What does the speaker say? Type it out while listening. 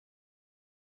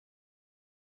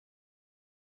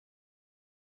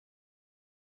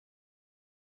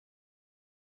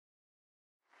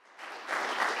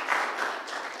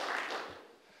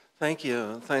Thank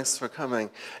you. Thanks for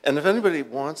coming. And if anybody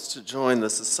wants to join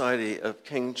the Society of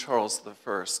King Charles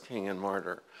I, King and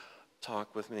Martyr,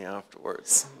 talk with me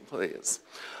afterwards, please.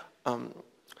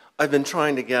 I've been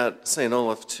trying to get St.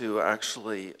 Olaf to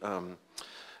actually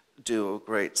do a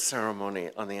great ceremony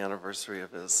on the anniversary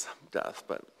of his death,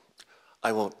 but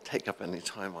I won't take up any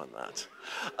time on that.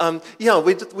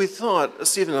 We thought,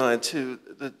 Steve and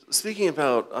I, speaking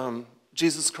about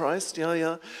Jesus Christ,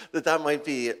 that might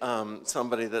be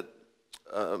somebody that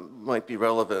might be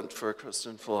relevant for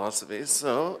Christian philosophy.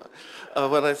 So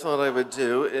what I thought I would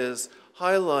do is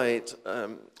highlight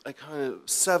a kind of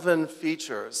 7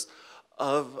 features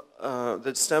of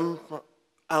that stem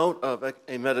out of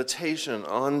a meditation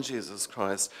on Jesus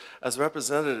Christ as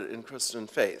represented in Christian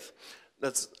faith.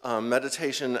 That's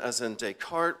meditation as in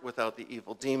Descartes without the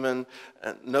evil demon,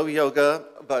 and no yoga,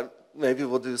 but maybe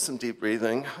we'll do some deep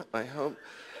breathing, I hope.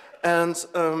 And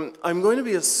I'm going to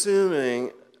be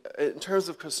assuming, in terms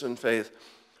of Christian faith,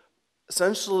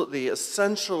 the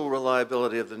essential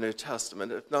reliability of the New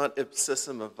Testament, if not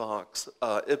ipsissima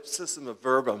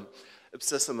verbum,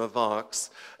 ipsissima vox,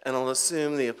 and I'll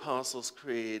assume the Apostles'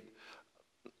 Creed,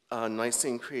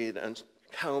 Nicene Creed, and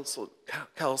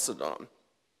Chalcedon.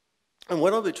 And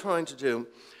what I'll be trying to do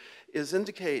is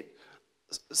indicate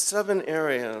 7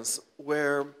 areas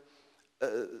where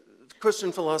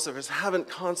Christian philosophers haven't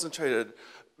concentrated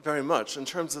very much in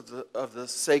terms of the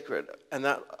sacred and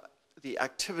that the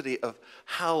activity of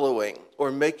hallowing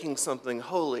or making something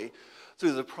holy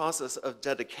through the process of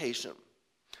dedication.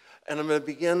 And I'm going to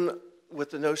begin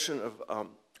with the notion of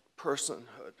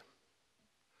personhood.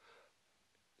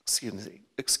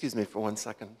 Excuse me for 1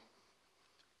 second.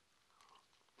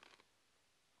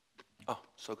 Oh,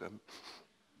 so good.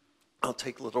 I'll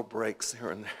take little breaks here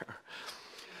and there.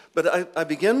 But I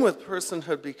begin with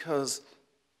personhood because,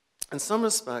 in some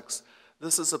respects,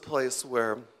 this is a place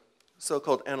where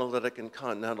so-called analytic and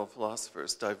continental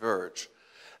philosophers diverge.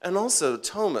 And also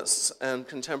Thomists and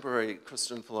contemporary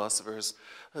Christian philosophers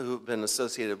who've been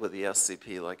associated with the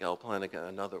SCP, like Al Plantinga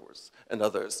and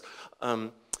others.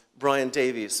 Brian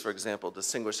Davies, for example,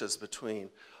 distinguishes between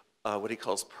what he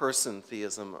calls person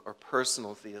theism or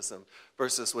personal theism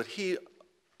versus what he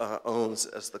owns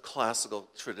as the classical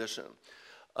tradition.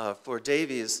 For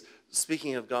Davies,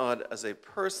 speaking of God as a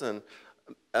person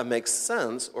makes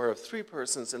sense, or of 3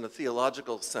 persons in a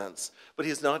theological sense, but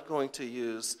he's not going to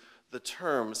use the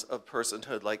terms of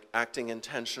personhood like acting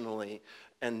intentionally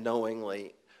and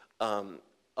knowingly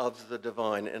of the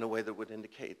divine in a way that would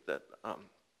indicate that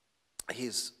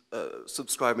he's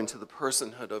subscribing to the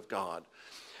personhood of God.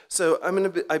 So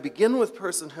I begin with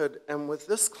personhood and with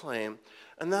this claim,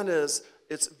 and that is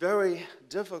it's very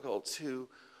difficult to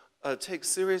take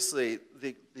seriously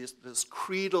this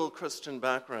creedal Christian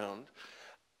background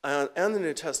and the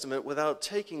New Testament without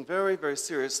taking very, very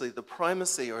seriously the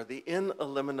primacy or the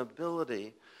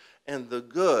ineliminability and the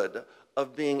good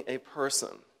of being a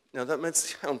person. Now that might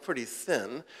sound pretty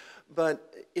thin,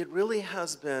 but it really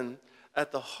has been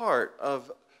at the heart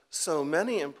of so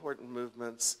many important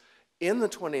movements in the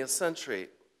 20th century.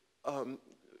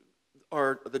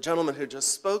 The gentleman who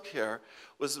just spoke here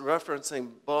was referencing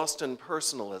Boston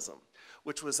personalism,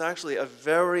 which was actually a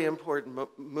very important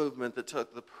movement that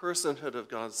took the personhood of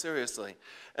God seriously.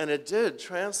 And it did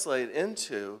translate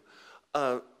into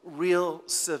real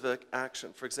civic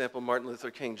action. For example, Martin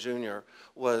Luther King Jr.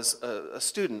 was a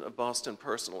student of Boston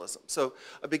personalism. So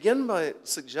I begin by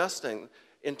suggesting,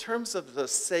 in terms of the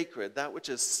sacred, that which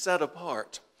is set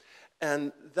apart,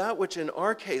 and that which in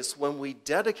our case, when we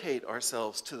dedicate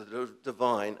ourselves to the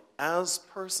divine as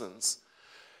persons,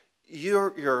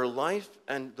 your life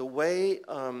and the way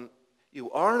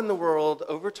you are in the world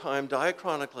over time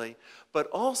diachronically, but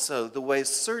also the way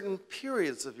certain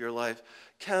periods of your life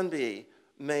can be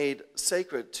made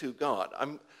sacred to God.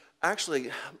 I'm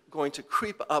actually going to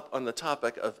creep up on the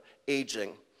topic of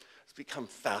aging. It's become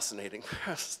fascinating.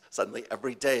 Suddenly,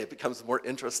 every day, it becomes more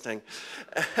interesting.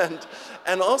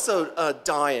 And also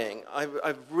dying.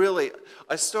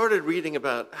 I started reading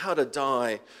about how to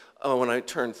die when I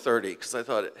turned 30, because I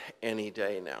thought any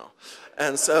day now.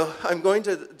 And so I'm going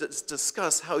to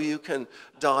discuss how you can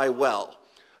die well.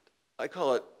 I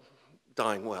call it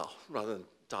dying well, rather than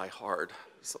die hard,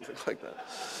 something like that.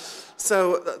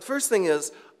 So the first thing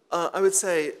is, I would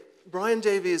say Brian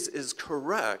Davies is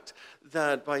correct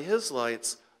that by his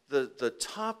lights, the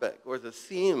topic or the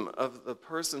theme of the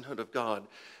personhood of God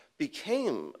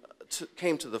came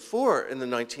to the fore in the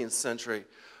 19th century,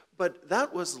 but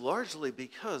that was largely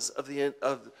because of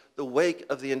the wake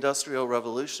of the Industrial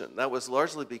Revolution. That was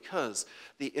largely because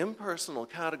the impersonal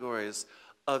categories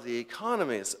of the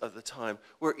economies of the time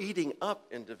were eating up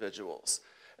individuals.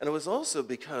 And it was also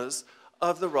because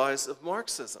of the rise of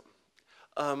Marxism.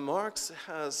 Marx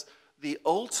has the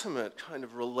ultimate kind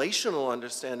of relational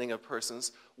understanding of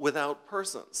persons without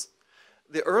persons.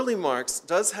 The early Marx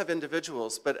does have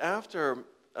individuals, but after,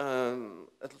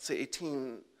 let's say,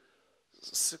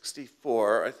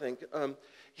 1864, I think,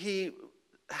 he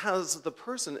has the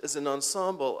person as an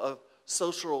ensemble of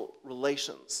social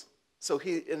relations. So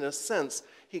he, in a sense,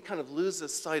 he kind of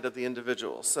loses sight of the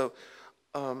individual. So,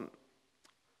 oh,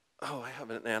 I have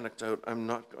an anecdote. I'm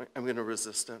going to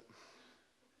resist it.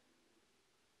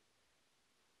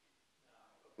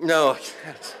 No, I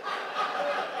can't.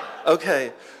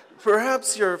 Okay,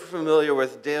 perhaps you're familiar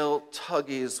with Dale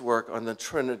Tuggey's work on the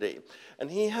Trinity. And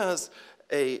he has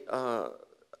a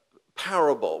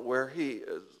parable where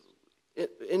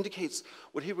it indicates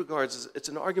what he regards as it's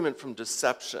an argument from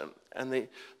deception. And the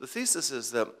thesis is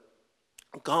that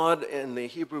God in the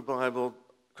Hebrew Bible,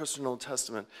 Christian Old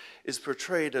Testament, is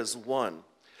portrayed as one.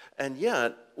 And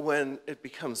yet, when it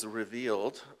becomes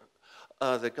revealed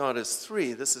that God is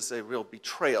three, this is a real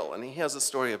betrayal. And he has a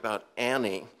story about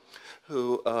Annie,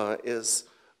 who is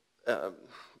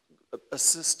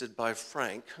assisted by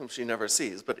Frank, whom she never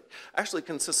sees, but it actually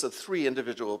consists of three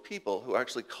individual people who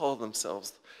actually call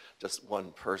themselves just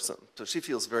one person. So she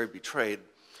feels very betrayed.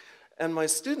 And my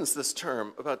students this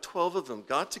term, about 12 of them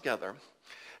got together,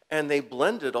 and they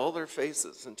blended all their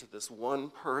faces into this one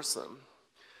person.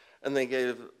 And they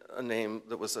gave a name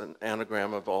that was an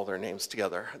anagram of all their names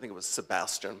together. I think it was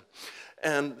Sebastian.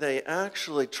 And they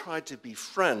actually tried to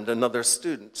befriend another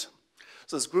student.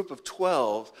 So this group of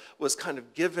 12 was kind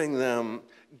of giving them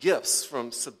gifts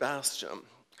from Sebastian.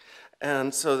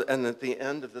 And at the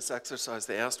end of this exercise,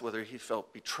 they asked whether he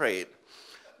felt betrayed.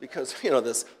 Because,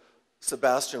 this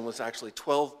Sebastian was actually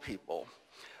 12 people.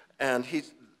 And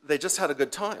they just had a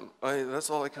good time. That's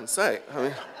all I can say. I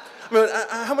mean,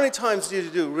 how many times do you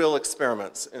do real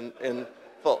experiments in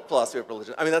philosophy of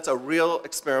religion? I mean, that's a real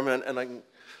experiment, and I can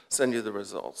send you the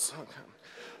results. Okay.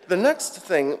 The next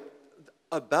thing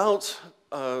about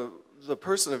the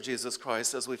person of Jesus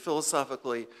Christ, as we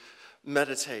philosophically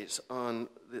meditate on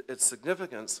its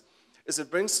significance, is it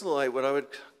brings to light what I would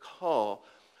call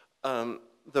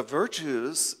the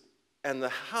virtues and the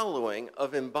hallowing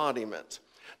of embodiment.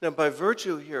 Now, by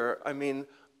virtue here, I mean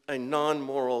a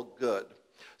non-moral good.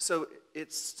 So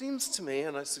it seems to me,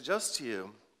 and I suggest to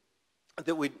you,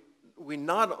 that we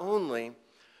not only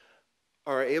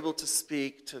are able to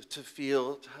speak, to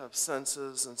feel, to have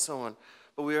senses, and so on,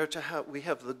 but we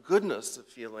have the goodness of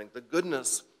feeling, the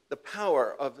goodness, the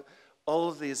power of all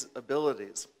of these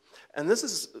abilities. And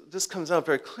this comes out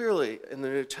very clearly in the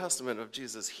New Testament of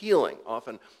Jesus' healing,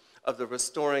 often, of the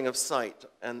restoring of sight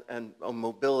and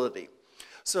mobility.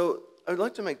 So I'd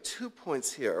like to make 2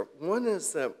 points here. One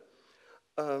is that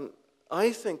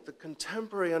I think the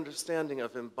contemporary understanding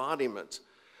of embodiment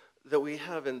that we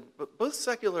have in both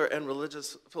secular and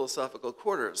religious philosophical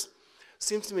quarters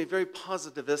seems to me very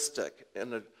positivistic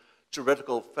in a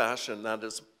juridical fashion. That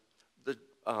is, the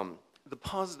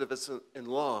positivists in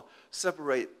law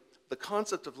separate the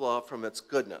concept of law from its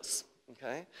goodness,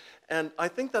 okay? And I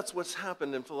think that's what's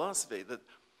happened in philosophy, that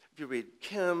if you read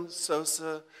Kim,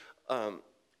 Sosa,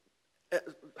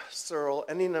 Searle,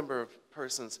 any number of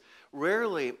persons,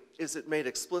 rarely is it made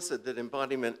explicit that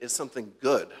embodiment is something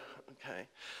good, okay?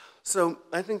 So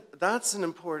I think that's an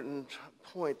important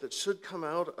point that should come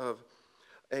out of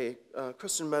a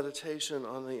Christian meditation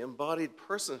on the embodied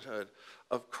personhood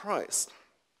of Christ.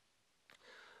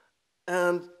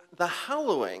 And the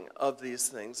hallowing of these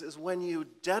things is when you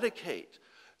dedicate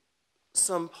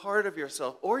some part of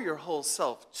yourself or your whole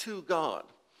self to God.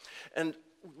 And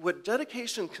what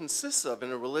dedication consists of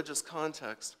in a religious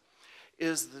context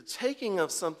is the taking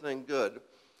of something good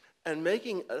and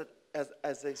making it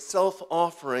as a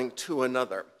self-offering to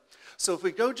another. So if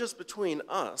we go just between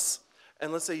us,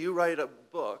 and let's say you write a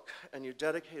book and you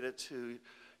dedicate it to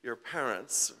your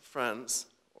parents, friends,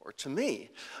 or to me,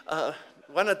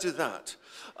 why not do that?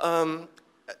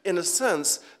 In a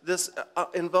sense, this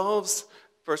involves,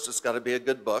 first it's got to be a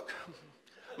good book.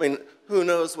 I mean, who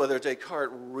knows whether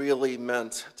Descartes really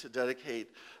meant to dedicate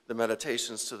the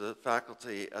meditations to the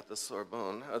faculty at the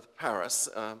Sorbonne, at Paris,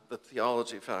 the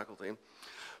theology faculty.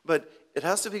 But it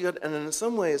has to be good, and in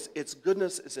some ways, its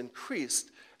goodness is increased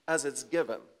as it's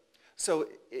given. So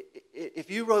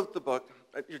if you wrote the book,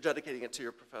 you're dedicating it to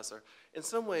your professor, in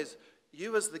some ways,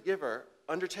 you as the giver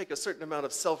undertake a certain amount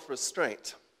of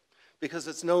self-restraint because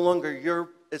it's no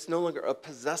longer a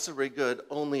possessory good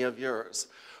only of yours.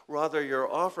 Rather,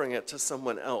 you're offering it to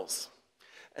someone else.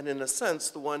 And in a sense,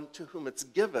 the one to whom it's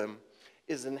given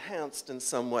is enhanced in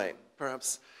some way,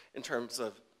 perhaps in terms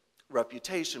of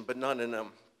reputation, but not in a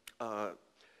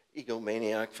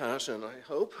egomaniac fashion, I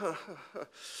hope.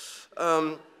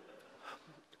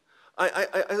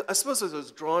 I suppose I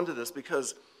was drawn to this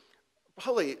because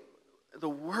probably the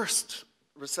worst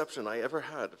reception I ever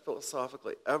had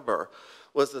philosophically ever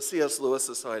was the C.S. Lewis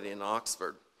Society in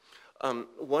Oxford.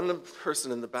 One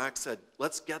person in the back said,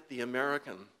 "Let's get the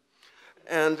American."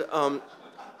 And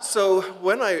so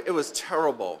it was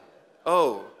terrible.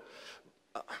 Oh,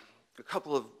 a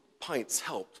couple of pints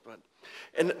helped.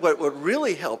 And what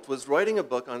really helped was writing a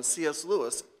book on C.S.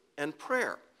 Lewis and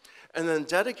prayer, and then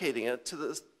dedicating it to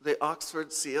the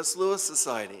Oxford C.S. Lewis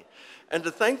Society, and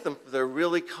to thank them for their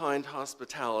really kind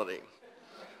hospitality.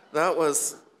 That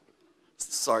was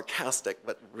sarcastic,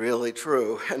 but really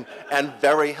true, and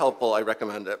very helpful. I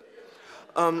recommend it.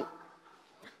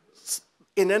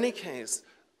 In any case,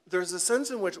 there's a sense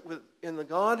in which in the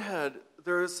Godhead,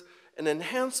 there's an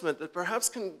enhancement that perhaps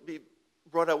can be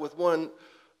brought out with one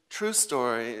true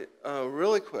story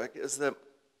really quick, is that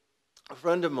a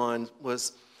friend of mine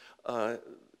was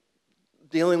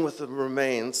dealing with the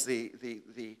remains,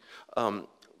 the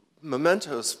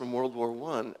mementos from World War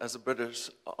I as a British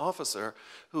officer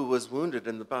who was wounded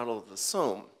in the Battle of the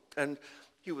Somme. And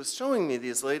he was showing me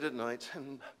these late at night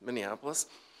in Minneapolis.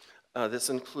 This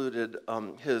included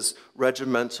his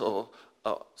regimental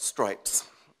stripes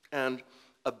and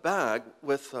a bag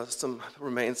with some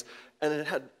remains, and it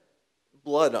had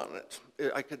blood on it.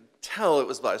 I could tell it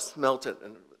was blood. I smelt it.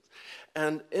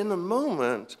 And in a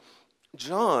moment,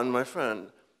 John, my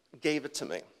friend, gave it to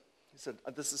me. He said,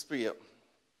 "This is for you."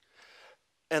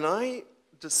 And I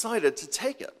decided to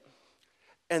take it.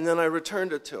 And then I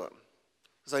returned it to him,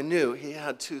 because I knew he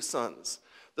had 2 sons.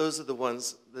 Those are the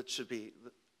ones that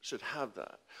should have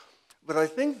that. But I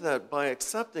think that by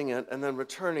accepting it and then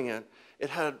returning it, it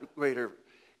had greater,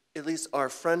 at least our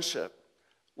friendship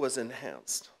was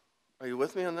enhanced. Are you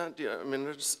with me on that?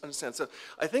 I just understand. So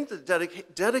I think that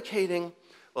dedicating,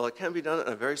 well, it can be done in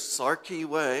a very sarky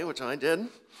way, which I did.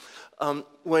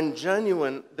 When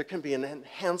genuine, there can be an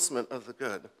enhancement of the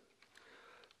good.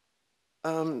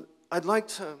 I'd like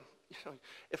to,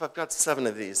 if I've got 7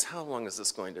 of these, how long is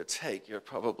this going to take? You're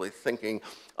probably thinking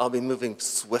I'll be moving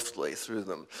swiftly through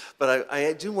them. But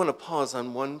I do want to pause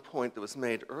on one point that was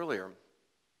made earlier,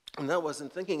 and that was in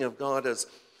thinking of God as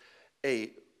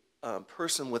a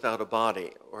person without a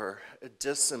body, or a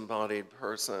disembodied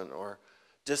person, or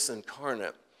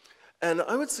disincarnate. And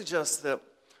I would suggest that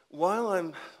while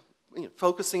I'm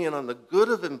focusing in on the good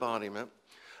of embodiment,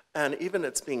 and even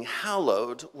it's being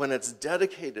hallowed when it's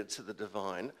dedicated to the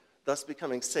divine, thus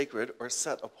becoming sacred or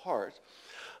set apart,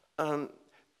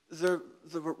 the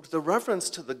reference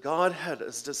to the Godhead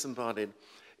as disembodied,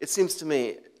 it seems to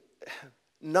me,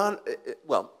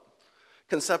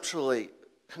 conceptually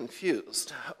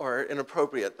confused or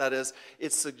inappropriate. That is,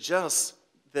 it suggests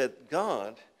that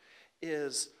God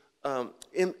is,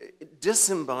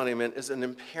 disembodiment is an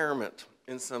impairment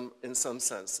in some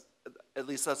sense. At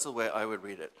least that's the way I would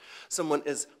read it. Someone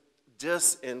is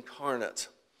disincarnate.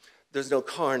 There's no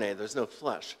carne, there's no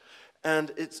flesh.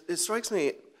 And it strikes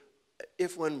me,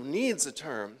 if one needs a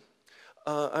term,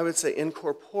 I would say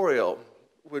incorporeal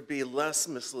would be less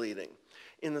misleading,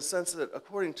 in the sense that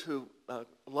according to a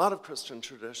lot of Christian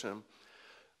tradition,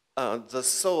 the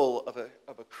soul of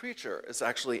a creature is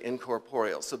actually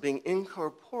incorporeal. So being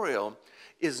incorporeal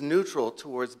is neutral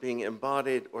towards being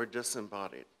embodied or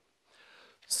disembodied.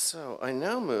 So I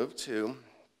now move to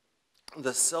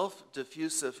the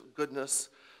self-diffusive goodness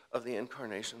of the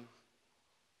incarnation.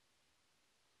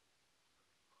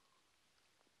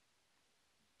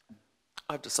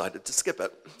 I've decided to skip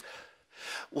it.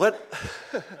 What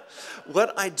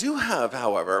I do have,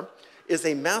 however, is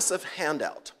a massive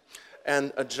handout.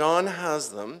 And John has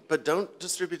them, but don't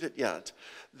distribute it yet,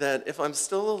 that if I'm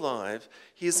still alive,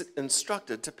 he's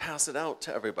instructed to pass it out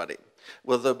to everybody.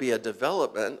 Will there be a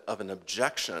development of an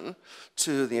objection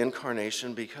to the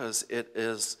incarnation because it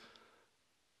is,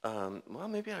 well,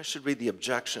 maybe I should read the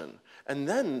objection. And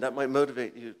then that might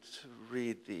motivate you to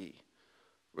read the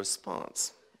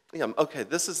response. Yeah, okay,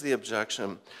 this is the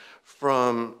objection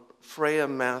from Freya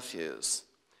Matthews.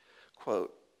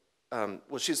 Quote,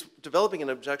 well, she's developing an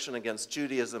objection against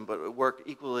Judaism, but it would work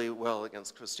equally well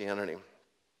against Christianity.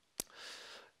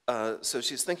 So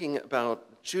she's thinking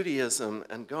about Judaism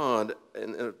and God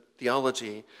in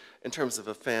theology in terms of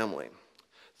a family.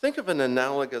 Think of an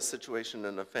analogous situation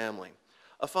in a family.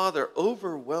 A father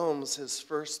overwhelms his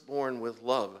firstborn with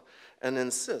love and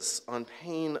insists on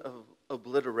pain of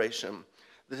obliteration,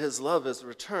 that his love is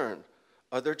returned.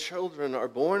 Other children are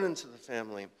born into the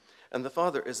family, and the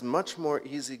father is much more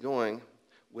easygoing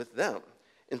with them,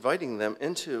 inviting them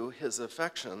into his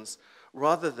affections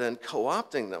rather than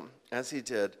co-opting them, as he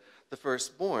did the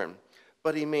firstborn.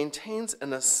 But he maintains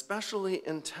an especially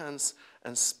intense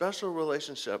and special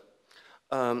relationship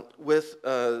with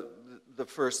the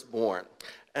firstborn.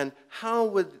 And how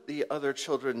would the other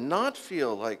children not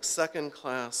feel like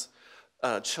second-class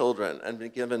children and be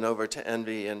given over to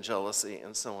envy and jealousy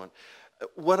and so on?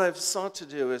 What I've sought to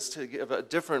do is to give a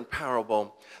different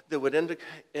parable that would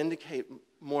indicate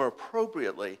more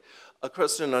appropriately a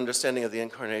Christian understanding of the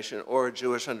incarnation or a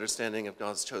Jewish understanding of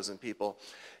God's chosen people.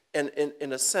 And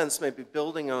in a sense, maybe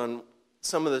building on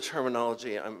some of the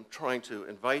terminology I'm trying to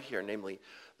invite here, namely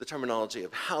the terminology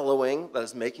of hallowing, that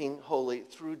is making holy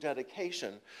through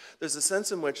dedication. There's a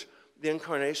sense in which the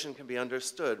incarnation can be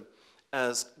understood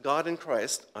as God in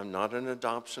Christ. I'm not an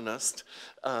adoptionist,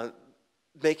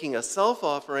 making a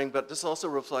self-offering, but this also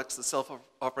reflects the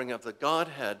self-offering of the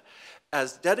Godhead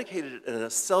as dedicated in a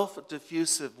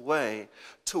self-diffusive way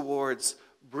towards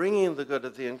bringing the good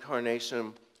of the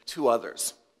incarnation to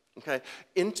others. Okay?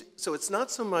 So it's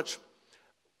not so much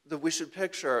that we should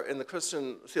picture in the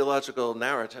Christian theological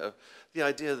narrative the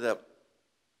idea that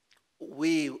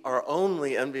we are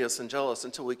only envious and jealous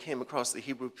until we came across the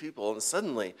Hebrew people and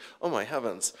suddenly, oh my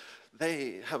heavens,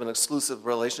 they have an exclusive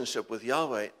relationship with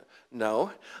Yahweh.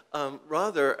 No.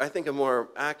 Rather, I think a more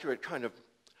accurate kind of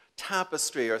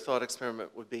tapestry or thought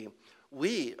experiment would be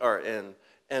we are in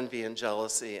envy and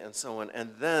jealousy and so on,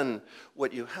 and then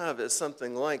what you have is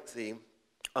something like the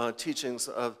teachings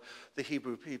of the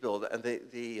Hebrew people and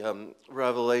the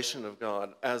revelation of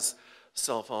God as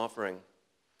self-offering.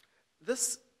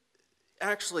 This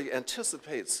actually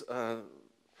anticipates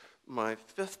my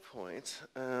fifth point,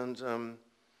 and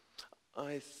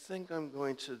I think I'm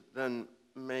going to then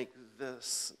make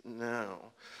this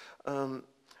now.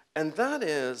 And that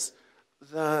is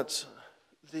that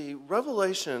the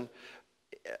revelation,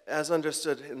 as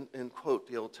understood in quote,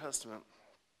 the Old Testament,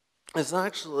 is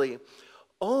actually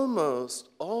almost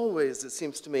always, it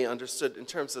seems to me, understood in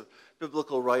terms of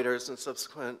biblical writers and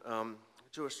subsequent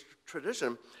Jewish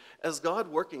tradition as God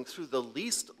working through the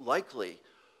least likely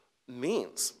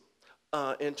means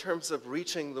in terms of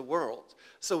reaching the world.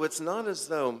 So it's not as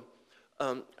though,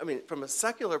 from a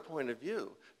secular point of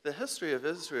view, the history of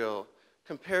Israel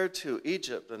compared to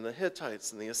Egypt and the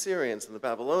Hittites and the Assyrians and the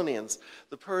Babylonians,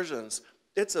 the Persians,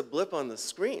 it's a blip on the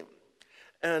screen.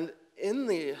 And in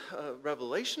the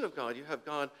revelation of God, you have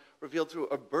God revealed through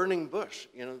a burning bush,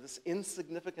 this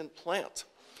insignificant plant.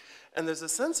 And there's a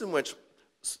sense in which,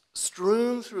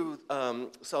 strewn through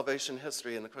salvation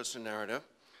history in the Christian narrative,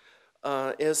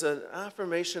 is an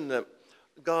affirmation that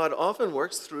God often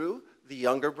works through the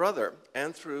younger brother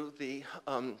and through the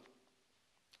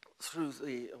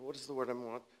what is the word I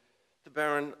want? The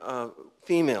barren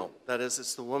female. That is,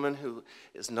 it's the woman who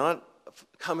is not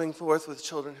coming forth with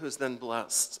children who's then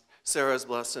blessed. Sarah is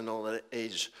blessed in old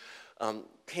age.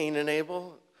 Cain and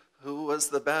Abel, who was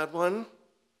the bad one?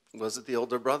 Was it the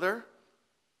older brother?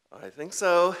 I think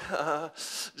so.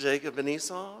 Jacob and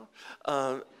Esau.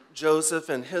 Joseph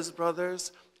and his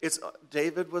brothers.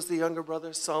 David was the younger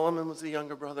brother. Solomon was the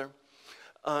younger brother.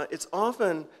 It's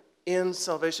often in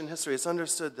salvation history, it's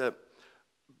understood that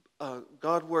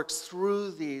God works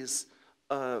through these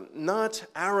not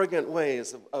arrogant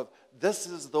ways of this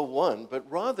is the one, but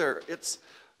rather it's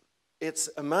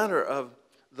a matter of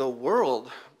the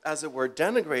world, as it were,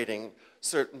 denigrating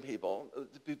certain people,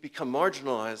 become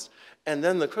marginalized. And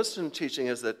then the Christian teaching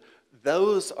is that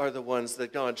those are the ones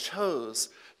that God chose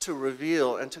to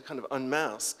reveal and to kind of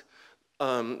unmask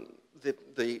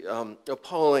the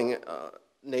appalling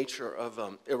nature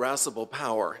of irascible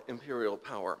power, imperial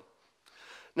power.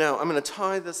 Now, I'm going to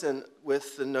tie this in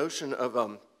with the notion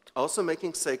of also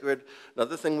making sacred.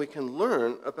 Another thing we can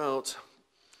learn about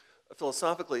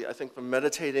philosophically, I think, from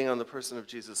meditating on the person of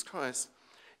Jesus Christ,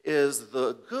 is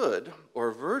the good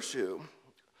or virtue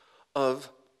of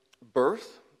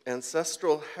birth,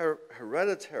 ancestral,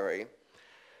 hereditary,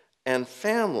 and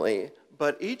family,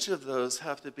 but each of those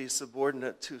have to be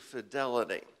subordinate to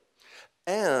fidelity.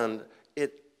 And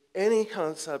any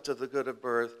concept of the good of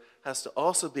birth has to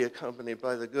also be accompanied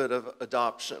by the good of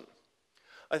adoption.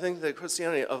 I think that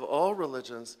Christianity, of all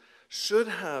religions, should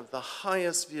have the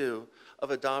highest view of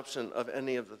adoption of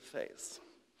any of the faiths.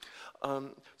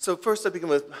 So first I begin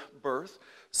with birth.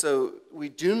 So we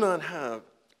do not have,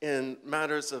 in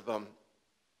matters of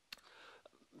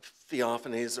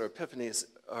theophanies or epiphanies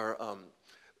or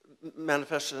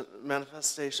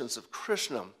manifestations of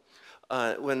Krishna,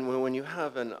 when you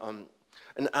have an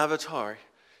avatar,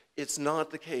 it's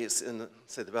not the case in,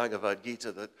 say, the Bhagavad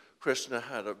Gita that Krishna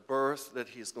had a birth, that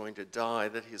he's going to die,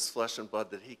 that he's flesh and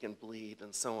blood, that he can bleed,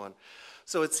 and so on.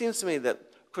 So it seems to me that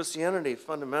Christianity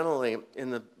fundamentally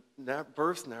in the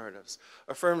birth narratives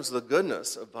affirms the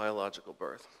goodness of biological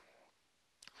birth.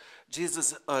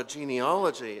 Jesus'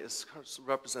 genealogy is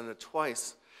represented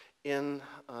twice in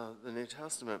the New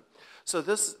Testament. So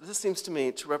this seems to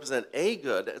me to represent a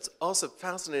good. It's also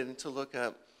fascinating to look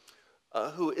at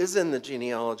who is in the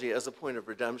genealogy as a point of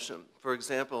redemption. For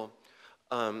example,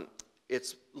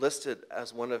 it's listed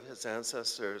as one of his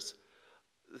ancestors,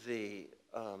 the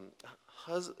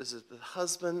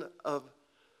husband of,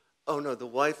 the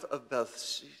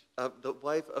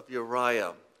wife of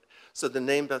Uriah. So the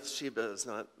name Bathsheba is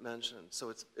not mentioned. So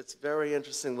it's very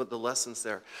interesting with the lessons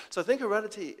there. So I think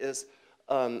heredity is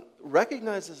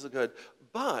recognized as a good,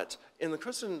 but in the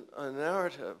Christian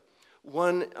narrative,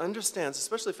 one understands,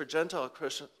 especially for Gentile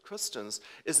Christians,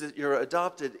 is that you're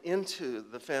adopted into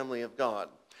the family of God.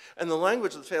 And the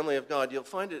language of the family of God, you'll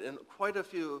find it in quite a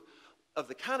few of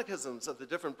the catechisms of the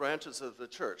different branches of the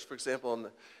church. For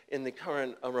example, in the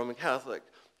current Roman Catholic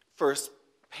first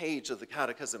page of the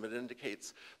catechism, it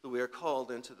indicates that we are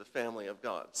called into the family of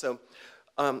God. So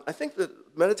I think that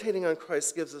meditating on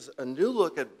Christ gives us a new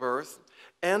look at birth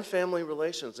and family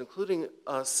relations, including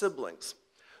siblings.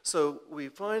 So we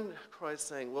find Christ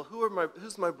saying, well,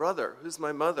 who's my brother? Who's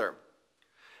my mother?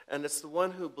 And it's the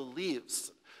one who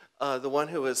believes, the one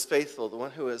who is faithful, the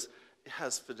one who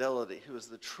has fidelity, who is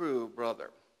the true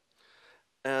brother.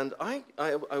 And I'm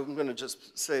going to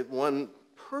just say one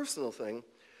personal thing,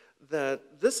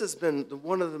 that this has been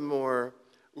one of the more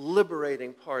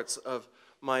liberating parts of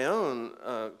my own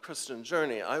Christian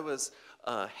journey. I was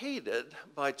hated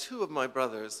by two of my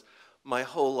brothers my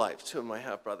whole life, two of my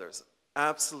half-brothers.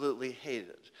 Absolutely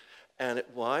hated. And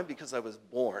why? Because I was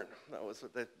born. That was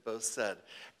what they both said.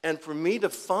 And for me to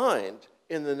find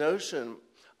in the notion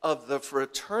of the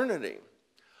fraternity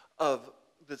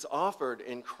that's offered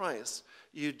in Christ,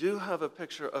 you do have a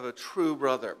picture of a true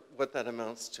brother, what that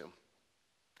amounts to.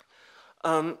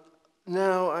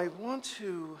 Now, I want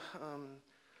to,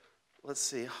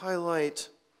 highlight,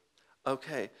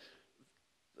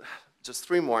 just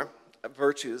three more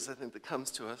virtues, I think, that comes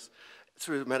to us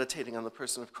through meditating on the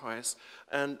person of Christ.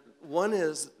 And one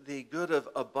is the good of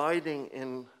abiding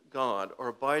in God, or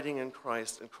abiding in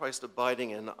Christ, and Christ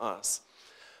abiding in us.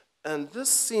 And this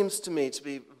seems to me to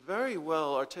be very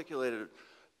well articulated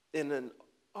in an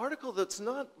article that's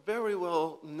not very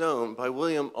well known by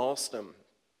William Alston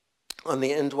on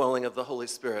the indwelling of the Holy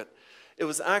Spirit. It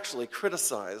was actually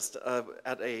criticized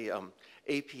at a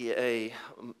APA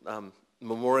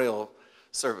memorial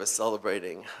service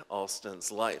celebrating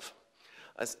Alston's life.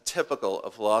 As typical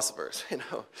of philosophers,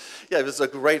 Yeah, he was a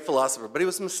great philosopher, but he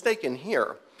was mistaken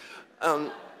here.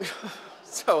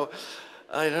 So,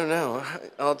 I don't know.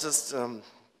 I'll just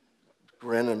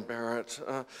grin and bear it.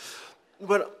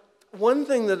 But one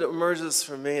thing that emerges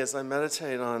for me as I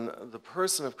meditate on the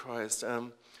person of Christ,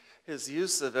 his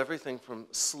use of everything from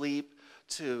sleep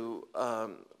to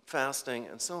fasting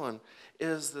and so on,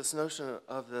 is this notion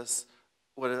of this,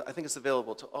 what I think is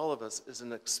available to all of us, is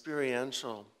an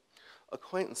experiential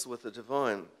acquaintance with the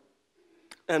divine.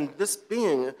 And this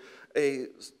being a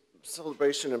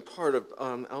celebration and part of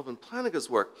Alvin Plantinga's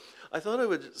work, I thought I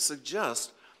would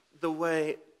suggest the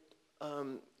way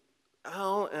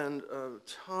Al and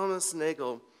Thomas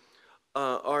Nagel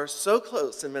are so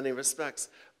close in many respects.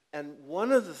 And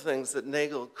one of the things that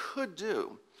Nagel could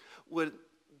do would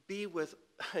be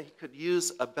he could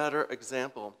use a better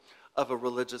example of a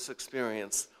religious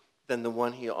experience than the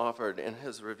one he offered in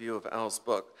his review of Al's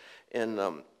book in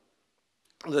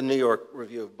the New York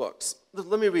Review of Books.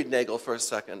 Let me read Nagel for a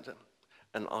second,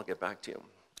 and I'll get back to you.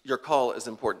 Your call is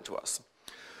important to us.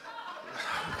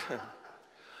 Okay.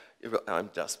 I'm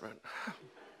desperate.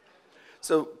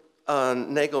 So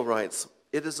Nagel writes,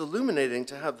 "It is illuminating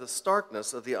to have the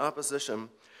starkness of the opposition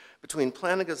between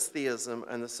Plantinga's theism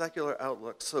and the secular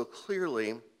outlook so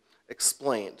clearly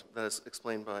explained," that is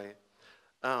explained by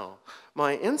Al.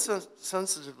 My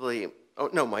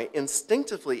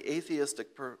instinctively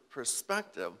atheistic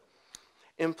perspective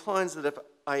implies that if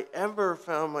I ever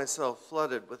found myself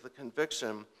flooded with the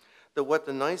conviction that what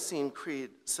the Nicene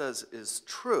Creed says is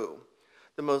true,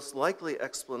 the most likely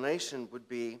explanation would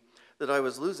be that I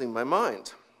was losing my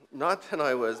mind, not that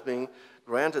I was being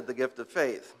granted the gift of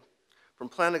faith. From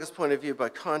Plantinga's point of view, by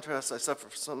contrast, I suffer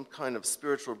from some kind of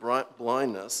spiritual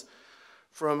blindness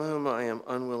from whom I am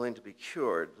unwilling to be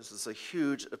cured. This is a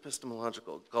huge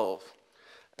epistemological gulf,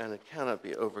 and it cannot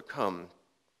be overcome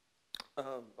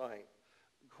by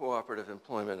cooperative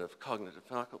employment of cognitive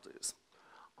faculties.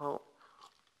 Well,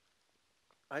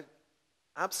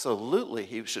 absolutely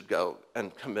he should go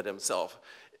and commit himself.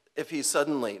 If he's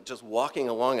suddenly just walking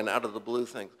along and out of the blue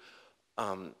thinks,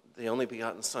 the only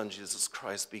begotten Son, Jesus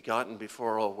Christ, begotten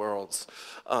before all worlds.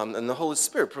 And the Holy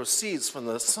Spirit proceeds from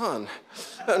the Son.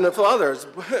 And the Father,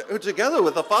 who together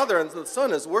with the Father and the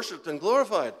Son, is worshipped and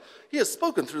glorified. He has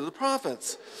spoken through the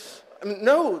prophets. I mean,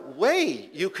 no way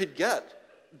you could get,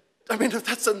 I mean, if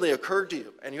that suddenly occurred to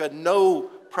you and you had no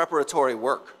preparatory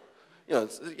work,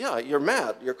 yeah, you're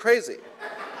mad, you're crazy.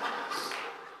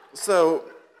 So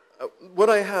what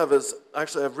I have is,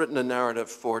 actually, I've written a narrative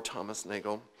for Thomas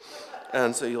Nagel,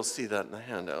 and so you'll see that in the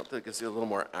handout. That gives you a little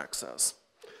more access.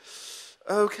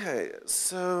 Okay,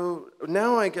 so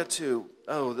now I get to,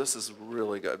 this is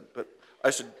really good, but I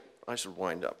should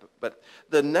wind up. But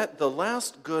the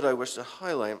last good I wish to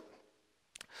highlight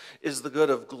is the good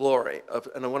of glory,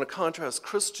 and I want to contrast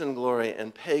Christian glory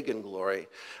and pagan glory,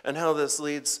 and how this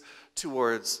leads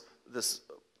towards this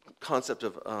concept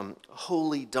of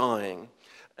holy dying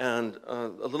and a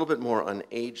little bit more on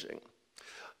aging.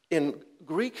 In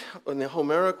Greek, in the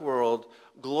Homeric world,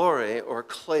 glory, or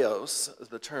kleos, is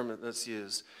the term that's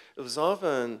used. It was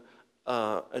often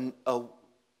a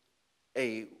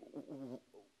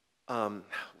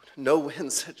no-win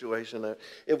situation.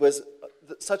 It was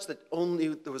such that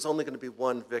there was only going to be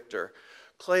one victor.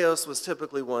 Kleos was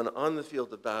typically won on the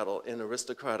field of battle in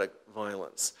aristocratic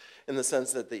violence, in the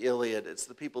sense that the Iliad, it's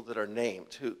the people that are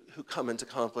named who come into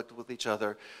conflict with each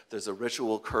other. There's a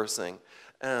ritual cursing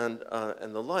and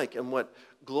the like. And what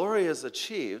glory is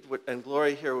achieved, and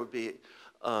glory here would be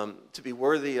to be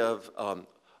worthy of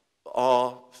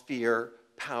awe, fear,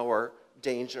 power,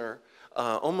 danger,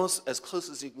 almost as close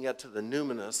as you can get to the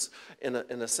numinous in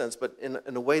a sense, but in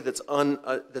a way that's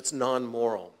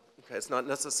non-moral. Okay, it's not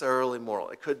necessarily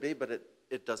moral. It could be, but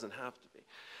it doesn't have to be.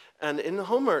 And in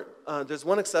Homer, there's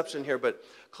one exception here, but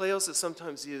kleos is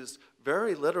sometimes used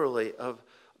very literally of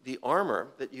the armor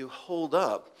that you hold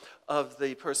up of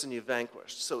the person you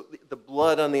vanquished. So the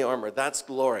blood on the armor, that's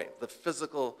glory, the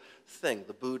physical thing,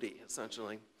 the booty,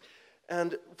 essentially.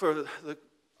 And for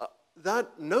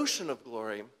that notion of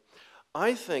glory,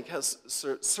 I think has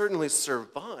certainly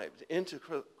survived into,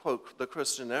 quote, the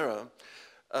Christian era.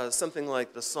 Something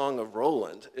like the Song of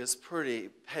Roland is pretty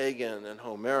pagan and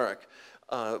Homeric,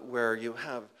 where you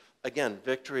have, again,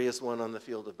 victory is won on the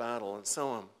field of battle and so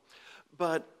on.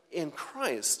 But in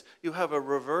Christ, you have a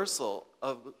reversal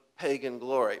of pagan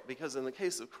glory, because in the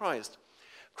case of Christ,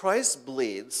 Christ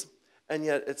bleeds, and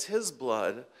yet it's his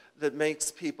blood that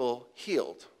makes people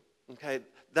healed. Okay,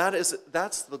 that's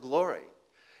the glory.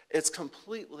 It's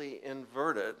completely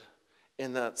inverted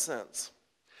in that sense.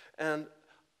 And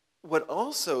what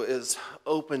also is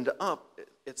opened up,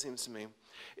 it seems to me,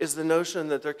 is the notion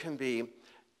that there can be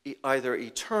either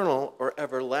eternal or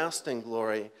everlasting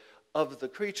glory of the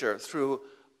creature through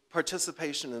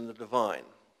participation in the divine.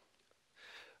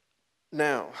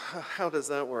 Now, how does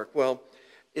that work? Well,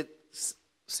 it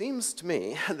seems to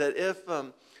me that if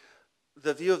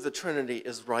the view of the Trinity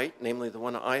is right, namely the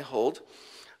one I hold,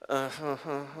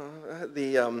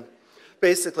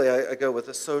 basically, I go with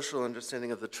a social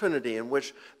understanding of the Trinity, in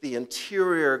which the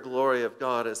interior glory of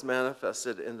God is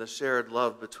manifested in the shared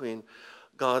love between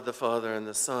God the Father and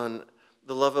the Son,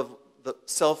 the love of the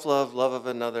self-love, love of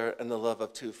another, and the love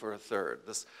of two for a third.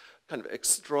 This kind of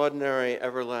extraordinary,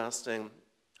 everlasting,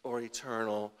 or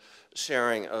eternal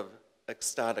sharing of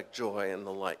ecstatic joy and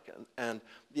the like. And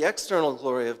the external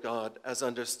glory of God, as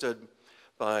understood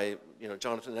by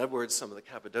Jonathan Edwards, some of the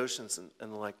Cappadocians and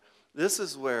the like, this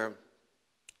is where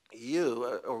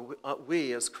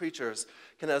we as creatures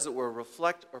can, as it were,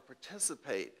 reflect or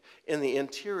participate in the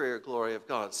interior glory of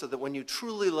God, so that when you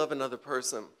truly love another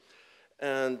person,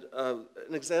 and an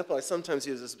example I sometimes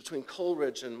use is between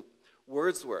Coleridge and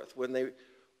Wordsworth, when they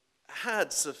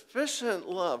had sufficient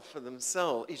love for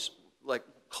themselves, like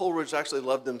Coleridge actually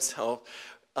loved himself,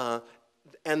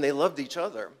 and they loved each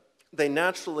other, they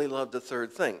naturally loved a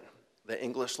third thing, the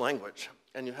English language.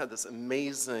 And you had this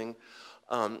amazing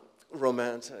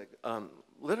romantic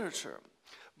literature.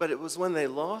 But it was when they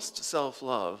lost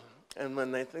self-love, and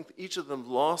when they think each of them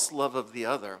lost love of the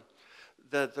other,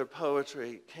 that their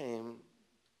poetry came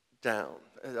down.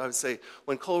 I would say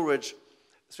when Coleridge,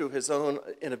 through his own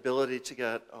inability to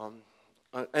get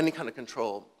any kind of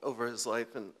control over his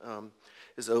life and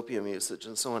his opium usage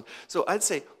and so on. So I'd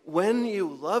say when you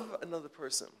love another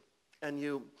person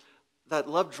and that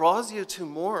love draws you to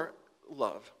more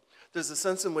love, there's a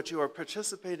sense in which you are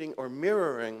participating or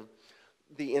mirroring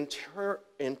the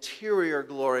interior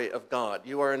glory of God.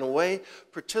 You are in a way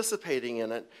participating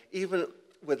in it even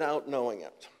without knowing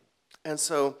it. And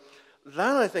so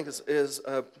that, I think, is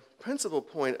a principal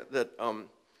point that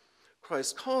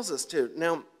Christ calls us to.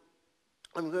 Now,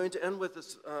 I'm going to end with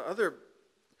this other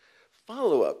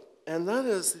follow-up and that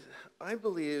is, I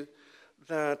believe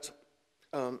that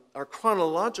our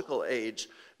chronological age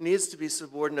needs to be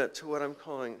subordinate to what I'm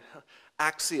calling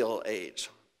axial age.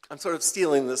 I'm sort of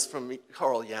stealing this from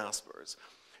Karl Jaspers.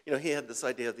 You know, he had this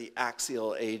idea of the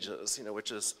axial ages, you know,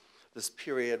 which is this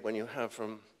period when you have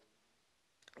from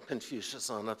Confucius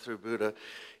on up through Buddha.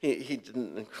 He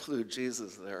didn't include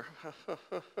Jesus there.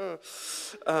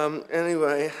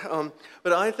 Anyway,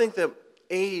 but I think that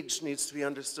age needs to be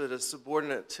understood as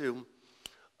subordinate to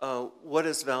what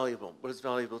is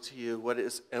valuable to you, what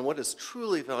is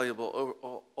truly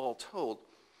valuable, all told.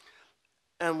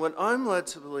 And what I'm led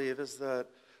to believe is that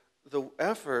the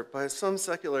effort by some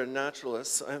secular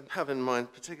naturalists, I have in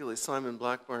mind particularly Simon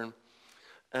Blackburn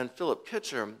and Philip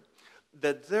Kitcher,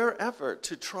 that their effort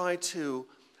to try to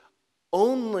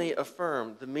only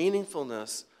affirm the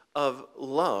meaningfulness of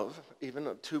love, even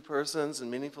of two persons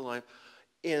and meaningful life,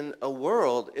 in a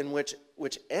world in which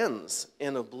ends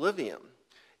in oblivion,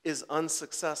 is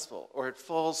unsuccessful, or it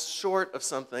falls short of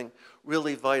something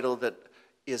really vital that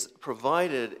is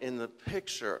provided in the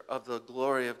picture of the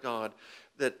glory of God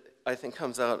that I think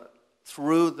comes out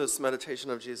through this meditation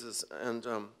of Jesus. And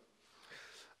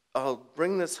I'll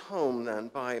bring this home then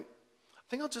by, I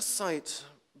think I'll just cite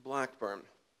Blackburn.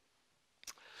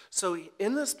 So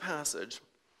in this passage,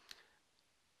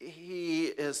 he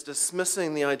is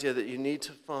dismissing the idea that you need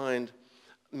to find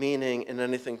meaning in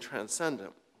anything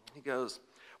transcendent. He goes,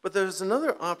 but there's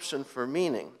another option for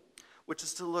meaning, which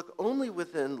is to look only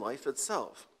within life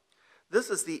itself. This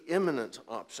is the immanent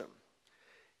option.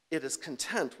 It is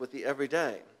content with the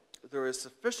everyday. There is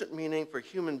sufficient meaning for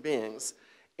human beings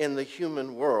in the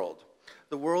human world,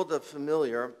 the world of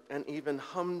familiar and even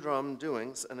humdrum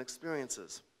doings and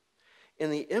experiences. In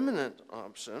the immanent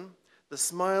option, the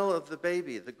smile of the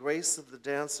baby, the grace of the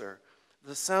dancer,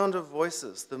 the sound of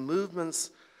voices, the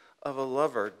movements of a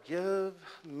lover give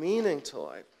meaning to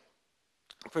life.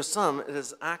 For some, it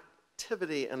is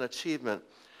activity and achievement,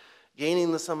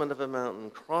 gaining the summit of a mountain,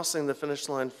 crossing the finish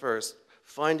line first,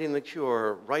 finding the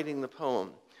cure, writing the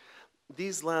poem.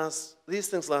 These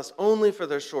things last only for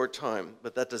their short time,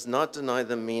 but that does not deny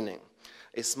them meaning.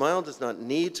 A smile does not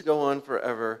need to go on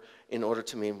forever in order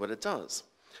to mean what it does.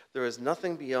 There is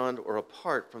nothing beyond or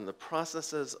apart from the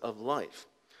processes of life.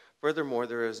 Furthermore,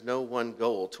 there is no one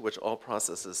goal to which all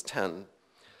processes tend.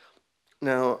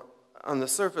 Now, on the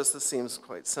surface, this seems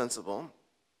quite sensible.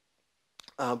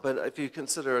 But if you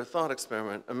consider a thought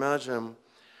experiment, imagine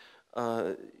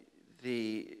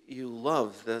you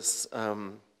love this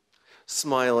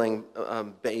smiling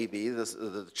baby,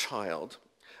 the child.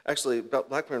 Actually,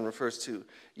 Blackburn refers to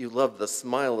you love the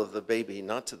smile of the baby,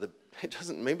 not to the. It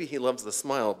doesn't. Maybe he loves the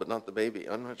smile, but not the baby.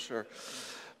 I'm not sure.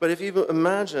 But if you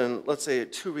imagine, let's say,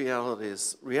 two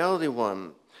realities. Reality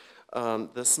one,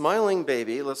 the smiling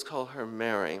baby, let's call her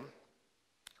Mary,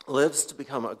 lives to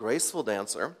become a graceful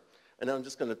dancer. And I'm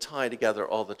just going to tie together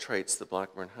all the traits that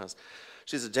Blackburn has.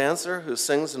 She's a dancer who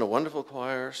sings in a wonderful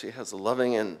choir. She has a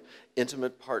loving and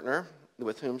intimate partner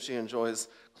with whom she enjoys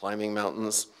climbing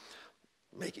mountains,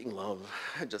 making love.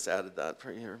 I just added that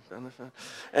for your benefit.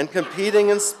 And competing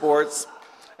in sports.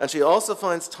 And she also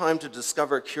finds time to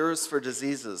discover cures for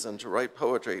diseases and to write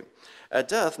poetry. At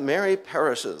death, Mary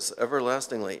perishes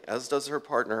everlastingly, as does her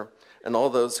partner and all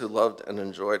those who loved and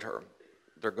enjoyed her.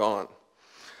 They're gone.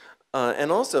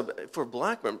 And also for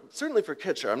Blackburn, certainly for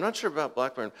Kitcher, I'm not sure about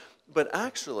Blackburn, but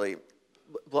actually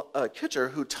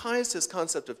Kitcher, who ties his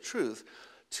concept of truth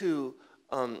to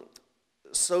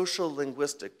social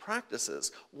linguistic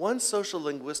practices, once social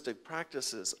linguistic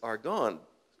practices are gone,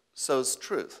 so's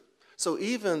truth. So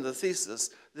even the thesis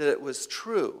that it was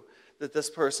true that this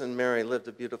person, Mary, lived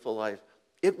a beautiful life,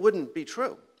 it wouldn't be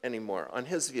true anymore on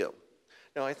his view.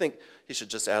 Now, I think he should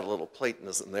just add a little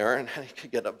Platonism there, and he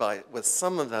could get by with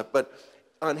some of that. But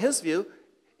on his view,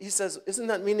 he says, isn't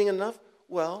that meaning enough?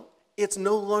 Well, it's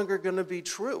no longer going to be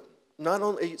true. Not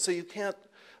only, so you can't,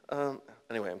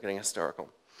 anyway, I'm getting hysterical.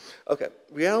 Okay,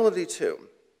 reality two.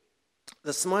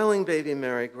 The smiling baby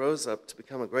Mary grows up to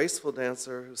become a graceful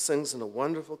dancer who sings in a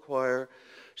wonderful choir.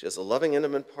 She has a loving,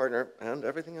 intimate partner and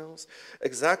everything else,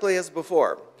 exactly as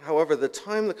before. However, this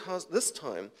time,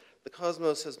 the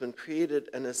cosmos has been created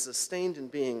and is sustained in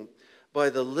being by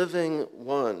the living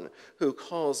one who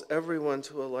calls everyone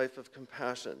to a life of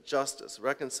compassion, justice,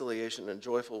 reconciliation, and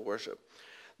joyful worship.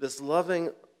 This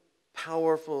loving,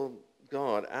 powerful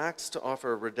God acts to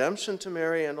offer redemption to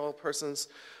Mary and all persons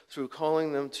through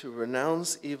calling them to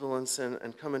renounce evil and sin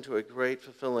and come into a great,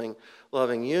 fulfilling,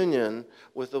 loving union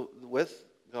with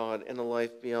God in a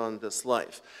life beyond this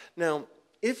life. Now,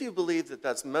 if you believe that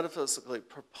that's metaphysically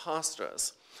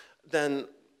preposterous, then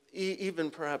even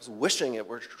perhaps wishing it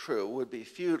were true would be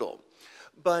futile.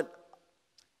 But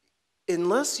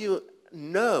unless you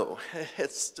know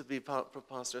it's to be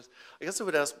preposterous, I guess I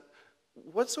would ask,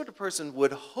 what sort of person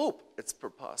would hope it's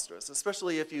preposterous,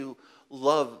 especially if you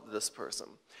love this person?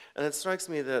 And it strikes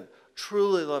me that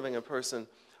truly loving a person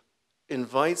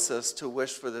invites us to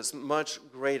wish for this much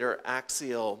greater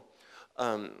axial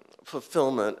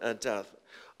fulfillment at death.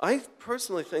 I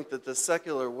personally think that the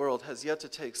secular world has yet to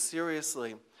take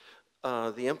seriously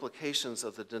the implications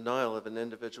of the denial of an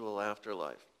individual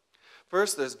afterlife.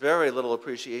 First, there's very little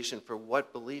appreciation for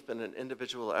what belief in an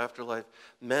individual afterlife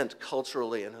meant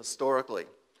culturally and historically.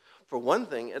 For one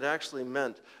thing, it actually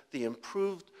meant the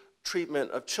improved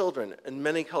treatment of children in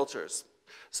many cultures,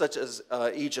 such as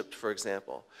Egypt, for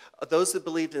example. Those that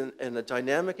believed in a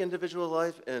dynamic individual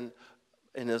life in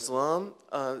Islam,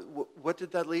 what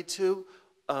did that lead to?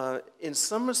 In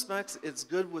some respects, its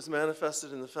good was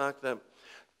manifested in the fact that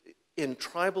in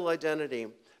tribal identity,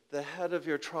 the head of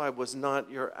your tribe was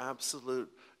not your absolute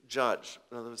judge.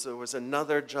 In other words, there was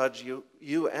another judge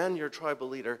you and your tribal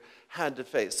leader had to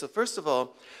face. So first of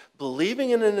all, believing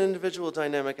in an individual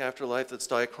dynamic afterlife that's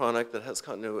diachronic, that has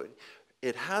continuity,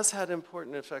 it has had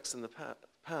important effects in the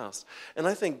past. And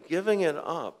I think giving it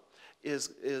up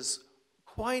is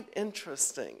quite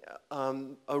interesting.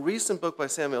 A recent book by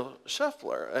Samuel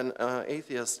Scheffler, an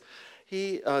atheist,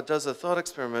 he does a thought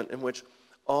experiment in which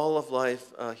all of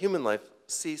life, human life,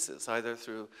 ceases, either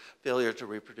through failure to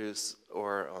reproduce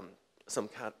or some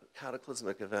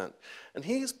cataclysmic event. And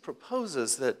he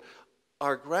proposes that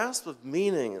our grasp of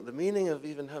meaning, the meaning of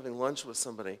even having lunch with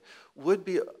somebody,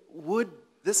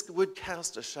 this would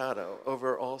cast a shadow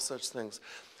over all such things.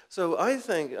 So I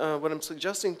think what I'm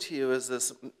suggesting to you is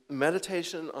this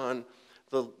meditation on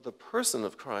the person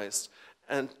of Christ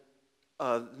and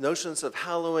notions of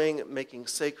hallowing, making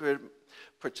sacred,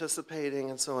 participating,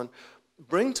 and so on,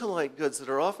 bring to light goods that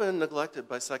are often neglected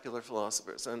by secular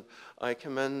philosophers. And I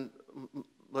commend,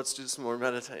 let's do some more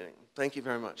meditating. Thank you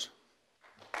very much.